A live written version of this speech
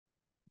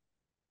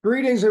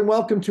Greetings and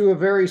welcome to a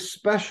very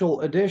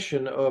special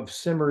edition of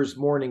Simmer's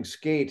Morning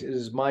Skate. It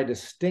is my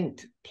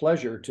distinct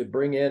pleasure to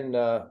bring in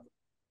a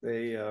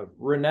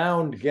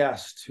renowned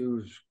guest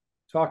who's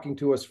talking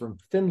to us from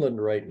Finland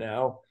right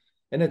now.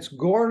 And it's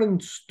Göran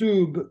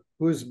Stubb,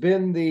 who has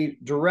been the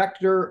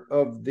director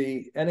of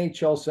the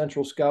NHL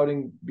Central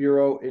Scouting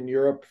Bureau in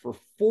Europe for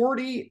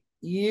 40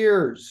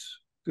 years.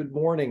 Good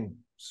morning,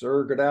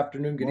 sir. Good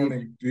afternoon. Good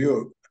morning to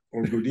you,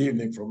 or good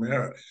evening from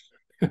here.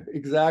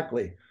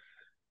 Exactly.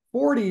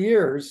 40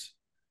 years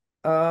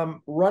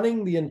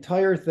running the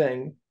entire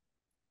thing.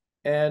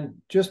 And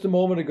just a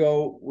moment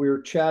ago, we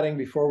were chatting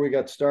before we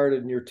got started,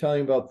 and you're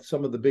telling about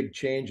some of the big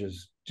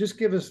changes. Just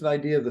give us an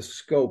idea of the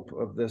scope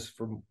of this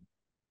from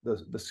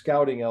the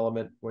scouting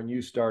element when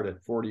you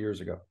started 40 years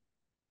ago.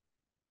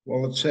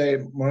 Well, let's say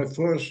my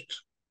first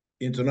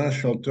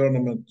international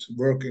tournament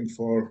working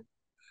for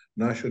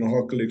National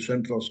Hockey League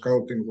Central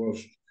Scouting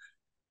was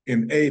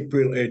in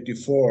April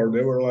 '84.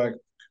 There were like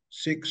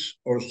 6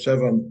 or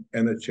 7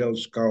 NHL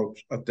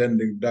scouts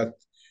attending that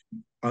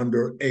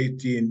under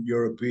 18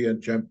 European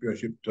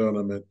Championship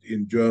tournament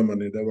in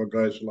Germany. There were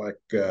guys like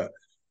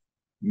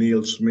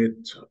Neil Smith,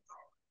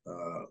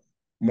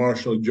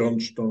 Marshall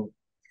Johnston,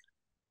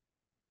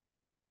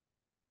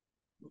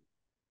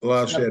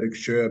 Lars-Erik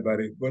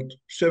Sjöberg, but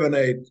 7,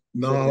 8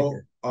 now.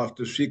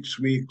 After 6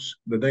 weeks,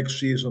 the next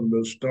season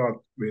will start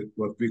with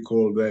what we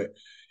call the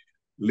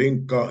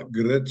Linka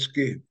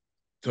Gretzky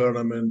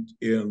tournament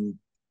in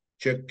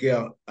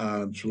Czechia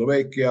and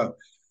Slovakia,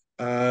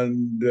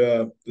 and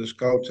the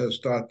scouts have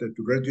started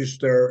to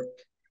register.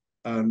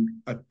 And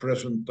at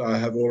present, I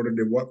have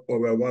already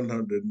over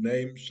 100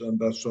 names, and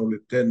that's only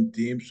 10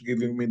 teams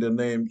giving me the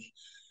names.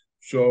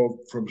 So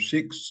from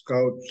 6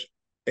 scouts,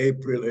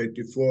 April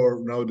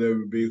 '84, now there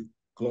will be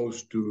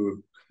close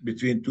to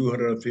between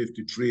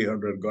 250,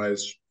 300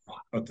 guys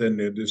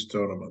attending this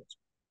tournament.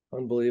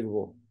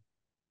 Unbelievable.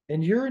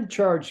 And you're in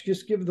charge.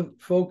 Just give the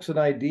folks an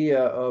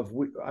idea of.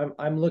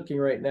 I'm looking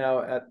right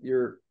now at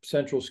your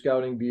Central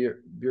Scouting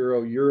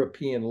Bureau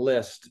European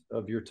list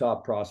of your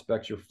top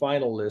prospects, your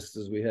final list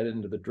as we head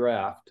into the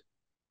draft.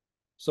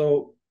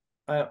 So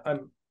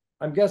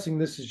I'm guessing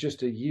this is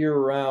just a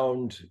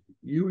year-round.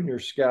 You and your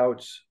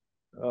scouts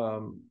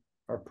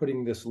are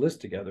putting this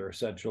list together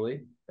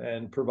essentially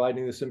and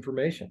providing this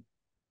information.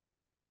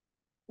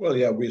 Well,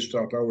 yeah,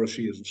 our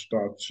season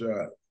starts.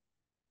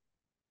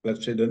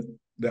 Let's say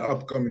the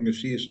upcoming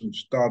season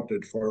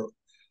started for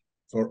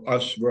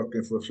us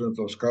working for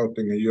Central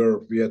Scouting in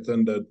Europe. We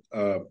attended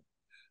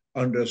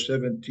under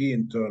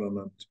 17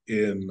 tournament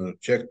in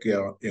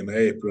Czechia in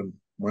April.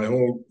 My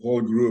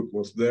whole group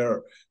was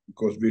there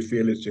because we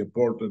feel it's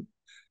important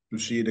to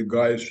see the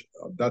guys.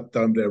 At that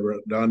time they were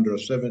the under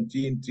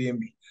 17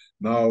 teams.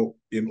 Now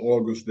in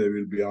August they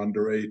will be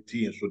under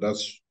 18. So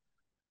that's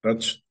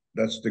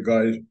the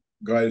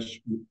guys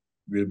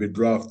will be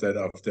drafted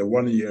after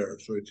 1 year.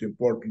 So it's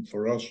important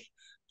for us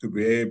to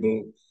be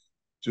able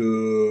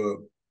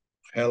to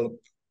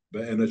help the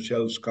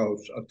NHL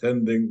scouts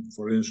attending,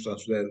 for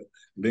instance, the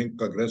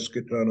Linka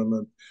Gretzky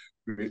tournament,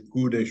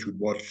 who they should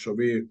watch. So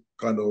we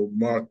kind of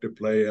mark the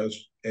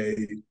players A,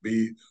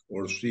 B,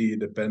 or C,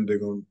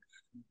 depending on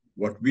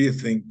what we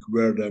think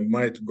where they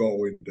might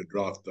go in the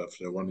draft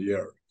after 1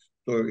 year.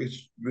 So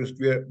it's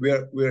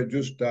we're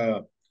just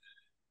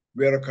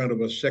we're a kind of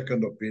a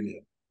second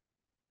opinion.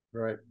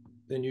 Right.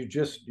 Then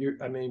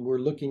we're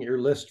looking at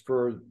your list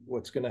for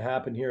what's going to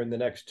happen here in the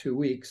next 2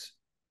 weeks,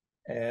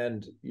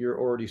 and you're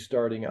already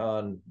starting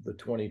on the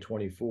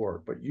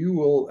 2024. But you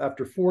will,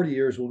 after 40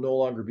 years, will no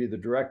longer be the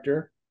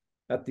director.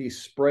 At the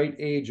sprite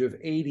age of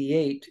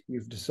 88,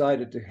 you've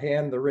decided to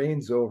hand the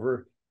reins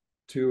over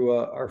to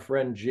our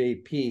friend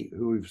JP,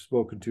 who we've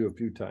spoken to a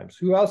few times,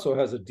 who also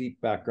has a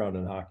deep background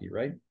in hockey,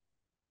 right?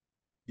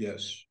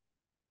 Yes.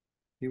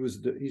 He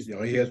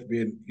has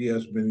been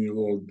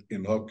involved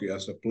in hockey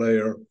as a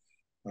player,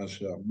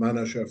 as a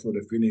manager for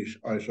the Finnish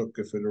Ice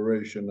Hockey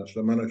Federation, as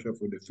a manager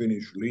for the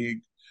Finnish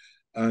League,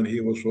 and he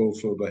was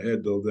also the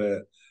head of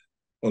the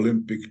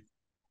Olympic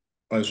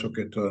ice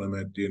hockey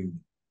tournament in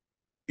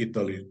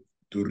Italy,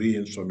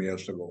 Turin, some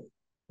years ago.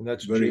 And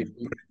that's very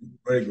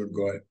good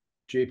guy.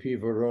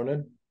 JP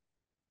Voronin?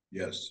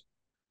 Yes.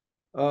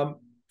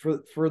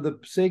 For the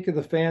sake of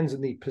the fans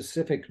in the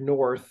Pacific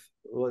North,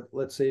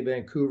 let's say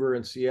Vancouver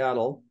and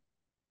Seattle,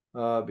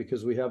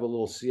 because we have a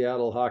little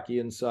Seattle hockey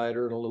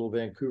insider and a little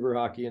Vancouver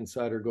hockey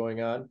insider going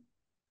on.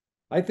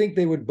 I think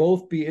they would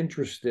both be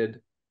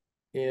interested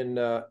in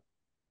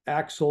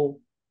Axel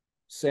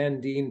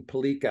Sandin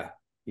Pellikka.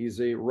 He's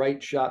a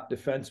right shot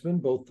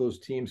defenseman. Both those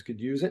teams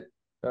could use it.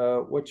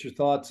 What's your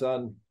thoughts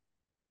on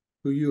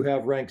who you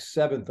have ranked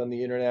 7th on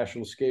the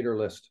international skater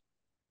list?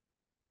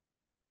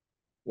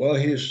 Well,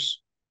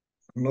 he's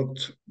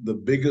not the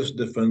biggest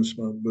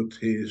defenseman, but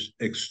he's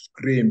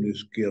extremely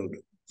skilled,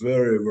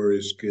 very,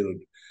 very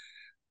skilled.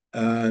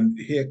 And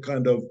he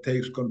kind of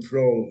takes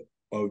control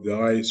of the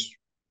ice,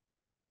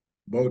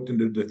 both in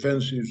the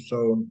defensive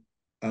zone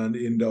and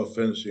in the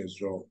offensive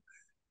zone.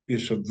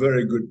 He's a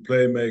very good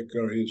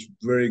playmaker. He's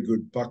very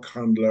good puck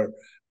handler,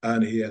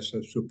 and he has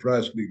a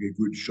surprisingly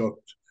good shot.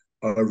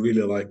 I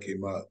really like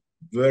him. A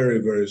very,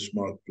 very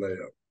smart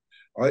player.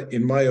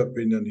 In my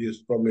opinion,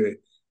 he's probably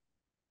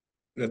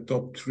the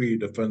top 3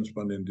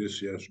 defenseman in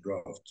this year's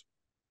draft.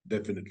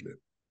 Definitely.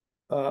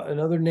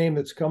 Another name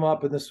that's come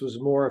up, and this was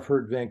more I've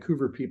heard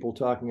Vancouver people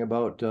talking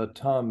about,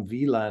 Tom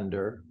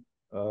Wilander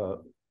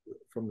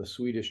from the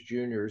Swedish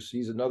juniors.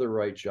 He's another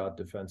right shot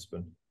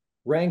defenseman,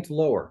 ranked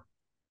lower.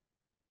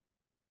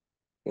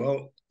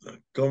 Well,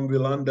 Tom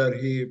Wilander,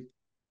 he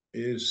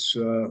is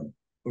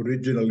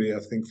originally, I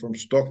think, from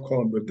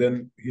Stockholm, but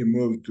then he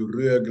moved to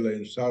Rögle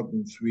in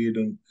southern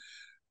Sweden,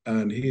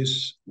 and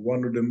he's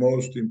one of the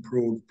most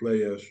improved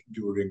players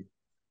during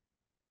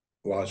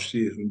last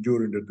season,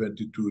 during the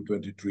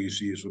 22-23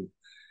 season.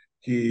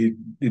 He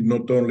did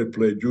not only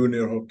play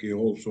junior hockey, he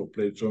also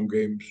played some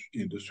games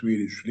in the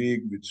Swedish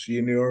league with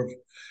seniors.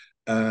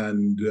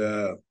 And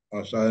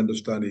as I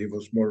understand, he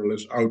was more or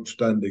less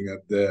outstanding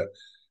at the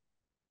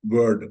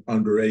World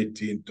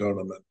Under-18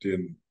 tournament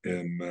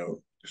in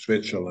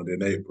Switzerland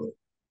in April.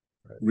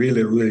 Right.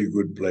 Really, really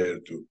good player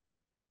too.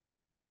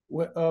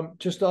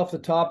 Just off the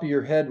top of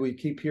your head, we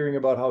keep hearing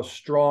about how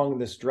strong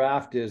this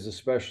draft is,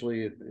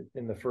 especially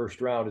in the first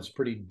round. It's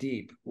pretty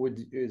deep.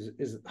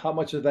 Is how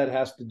much of that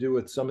has to do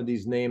with some of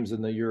these names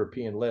in the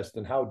European list,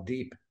 and how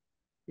deep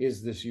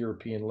is this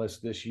European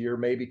list this year?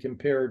 Maybe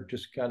compared,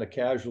 just kind of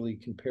casually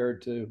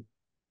compared to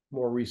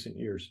more recent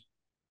years.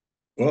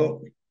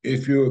 Well,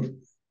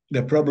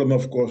 the problem,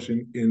 of course,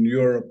 in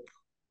Europe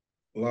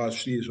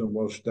last season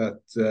was that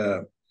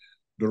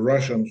the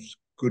Russians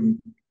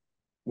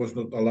was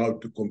not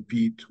allowed to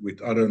compete with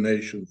other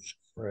nations.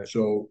 Right.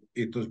 So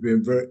it has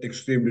been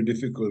extremely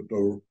difficult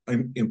or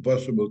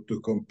impossible to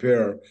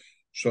compare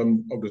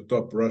some of the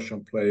top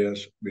Russian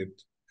players with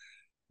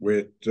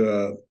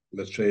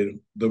let's say,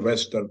 the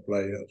Western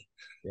players.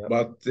 Yep.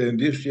 But in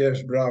this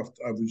year's draft,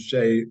 I would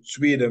say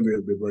Sweden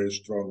will be very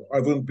strong. I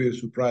wouldn't be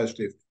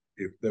surprised if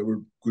there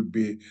could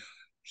be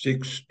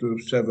 6 to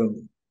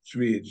 7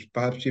 Swedes,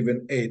 perhaps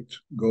even 8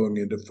 going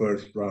in the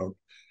first round.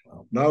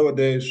 Wow.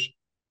 Nowadays,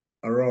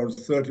 around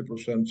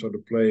 30% of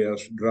the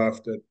players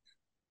drafted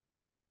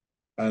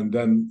and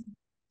then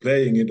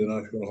playing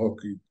international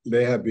hockey,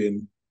 they have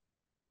been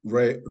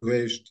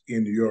raised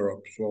in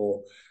Europe.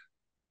 So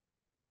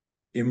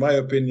in my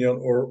opinion,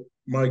 or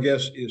my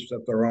guess is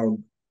that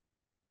around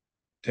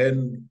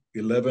 10,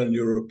 11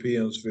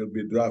 Europeans will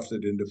be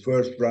drafted in the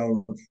first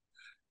round.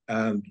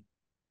 And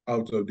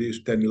out of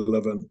these 10,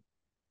 11,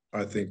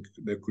 I think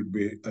there could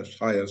be as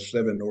high as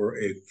 7 or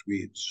 8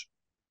 Swedes.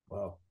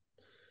 Wow.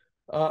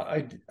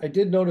 I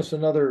did notice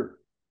another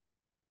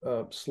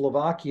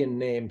Slovakian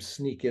name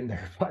sneak in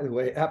there, by the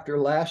way, after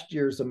last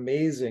year's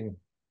amazing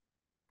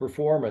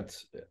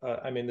performance.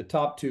 I mean, the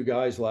top 2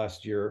 guys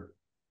last year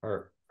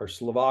are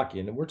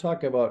Slovakian, and we're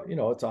talking about,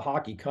 it's a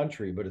hockey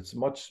country, but it's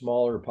much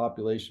smaller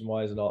population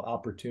wise and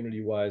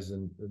opportunity wise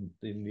than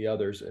the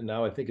others. And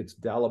now I think it's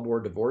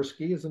Dalibor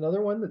Dvorsky is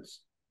another one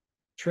that's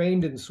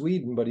trained in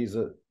Sweden, but he's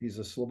a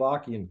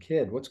Slovakian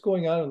kid. What's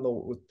going on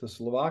with the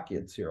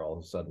Slovakians here all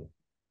of a sudden?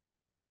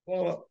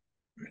 Well,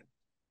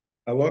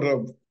 a lot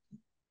of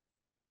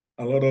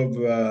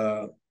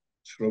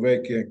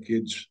Slovakian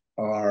kids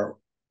are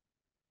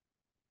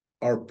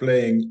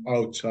playing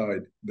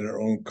outside their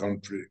own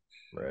country.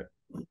 Right.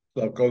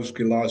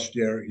 Tarkovsky last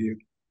year, he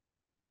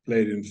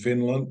played in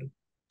Finland.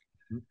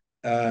 Mm-hmm.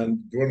 And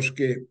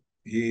Dvorsky,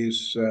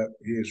 he's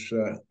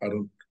I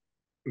don't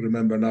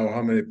remember now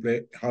how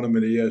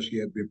many years he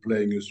had been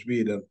playing in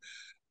Sweden,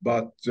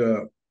 but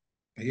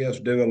he has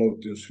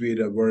developed in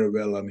Sweden very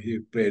well, and he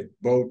played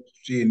both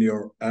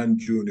senior and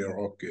junior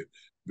hockey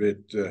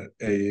with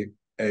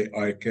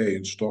AIK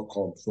in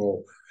Stockholm.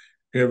 So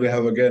here we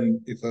have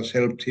again, it has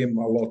helped him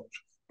a lot.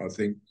 I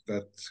think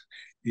that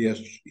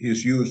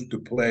he's used to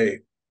play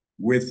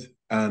with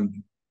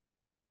and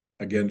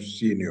against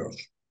seniors.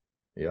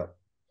 Yeah.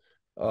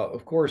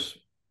 Of course,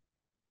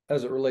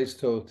 as it relates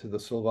to the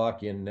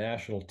Slovakian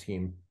national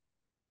team,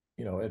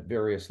 at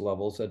various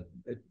levels,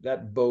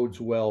 that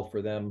bodes well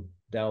for them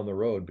down the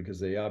road, because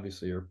they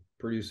obviously are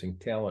producing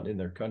talent in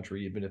their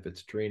country, even if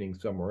it's training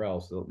somewhere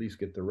else. They'll at least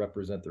get to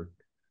represent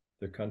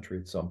their country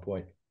at some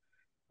point.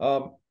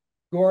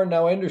 Göran,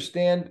 now I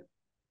understand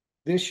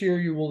this year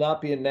you will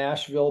not be in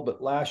Nashville,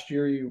 but last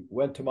year you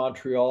went to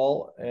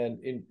Montreal,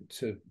 and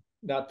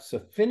not to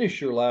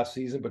finish your last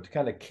season, but to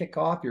kind of kick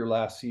off your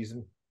last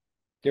season.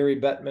 Gary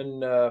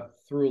Bettman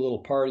threw a little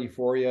party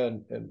for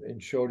you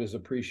and showed his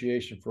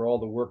appreciation for all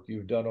the work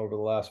you've done over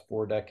the last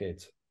 4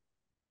 decades.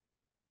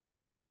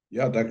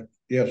 Yeah, that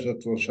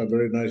was a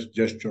very nice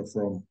gesture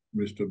from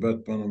Mr.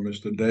 Bettman and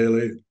Mr.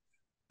 Daly,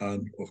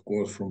 and of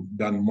course from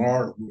Dan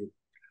Marr, who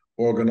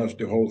organized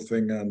the whole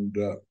thing. And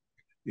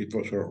it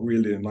was a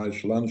really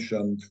nice lunch,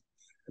 and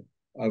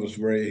I was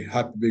very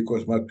happy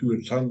because my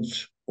 2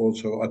 sons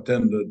also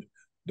attended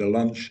the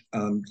lunch,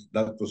 and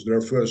that was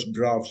their first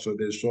draft, so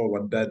they saw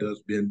what Dad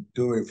has been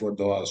doing for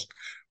the last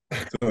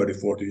 30,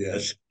 40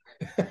 years.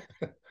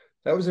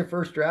 That was their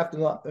first draft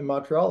in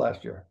Montreal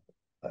last year.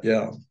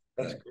 Yeah.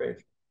 That's great.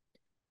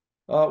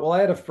 Well,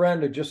 I had a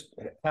friend who just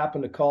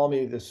happened to call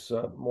me this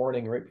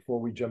morning right before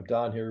we jumped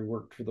on here. He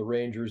worked for the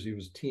Rangers. He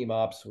was team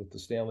ops with the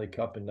Stanley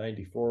Cup in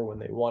 '94 when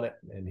they won it.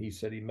 And he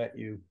said he met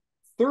you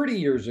 30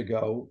 years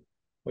ago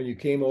when you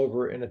came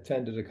over and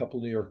attended a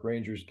couple New York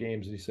Rangers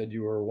games. And he said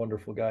you were a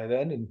wonderful guy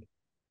then. And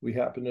we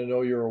happen to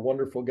know you're a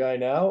wonderful guy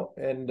now.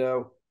 And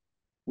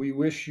we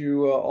wish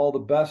you all the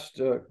best,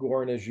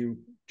 Goran, as you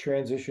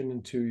transition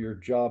into your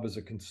job as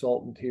a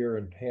consultant here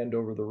and hand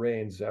over the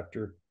reins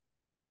after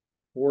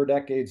 4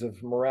 decades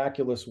of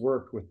miraculous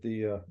work with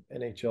the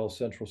NHL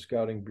Central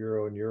Scouting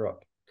Bureau in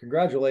Europe.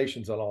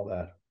 Congratulations on all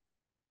that.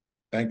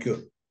 Thank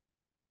you.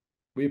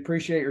 We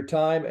appreciate your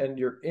time and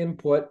your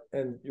input,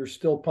 and you're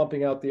still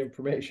pumping out the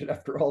information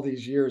after all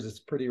these years. It's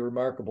pretty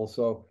remarkable.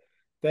 So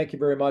thank you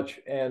very much.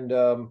 And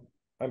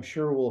I'm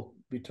sure we'll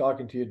be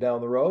talking to you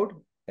down the road,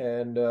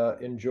 and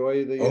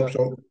enjoy Hope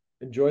so.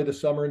 enjoy the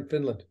summer in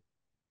Finland.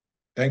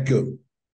 Thank you.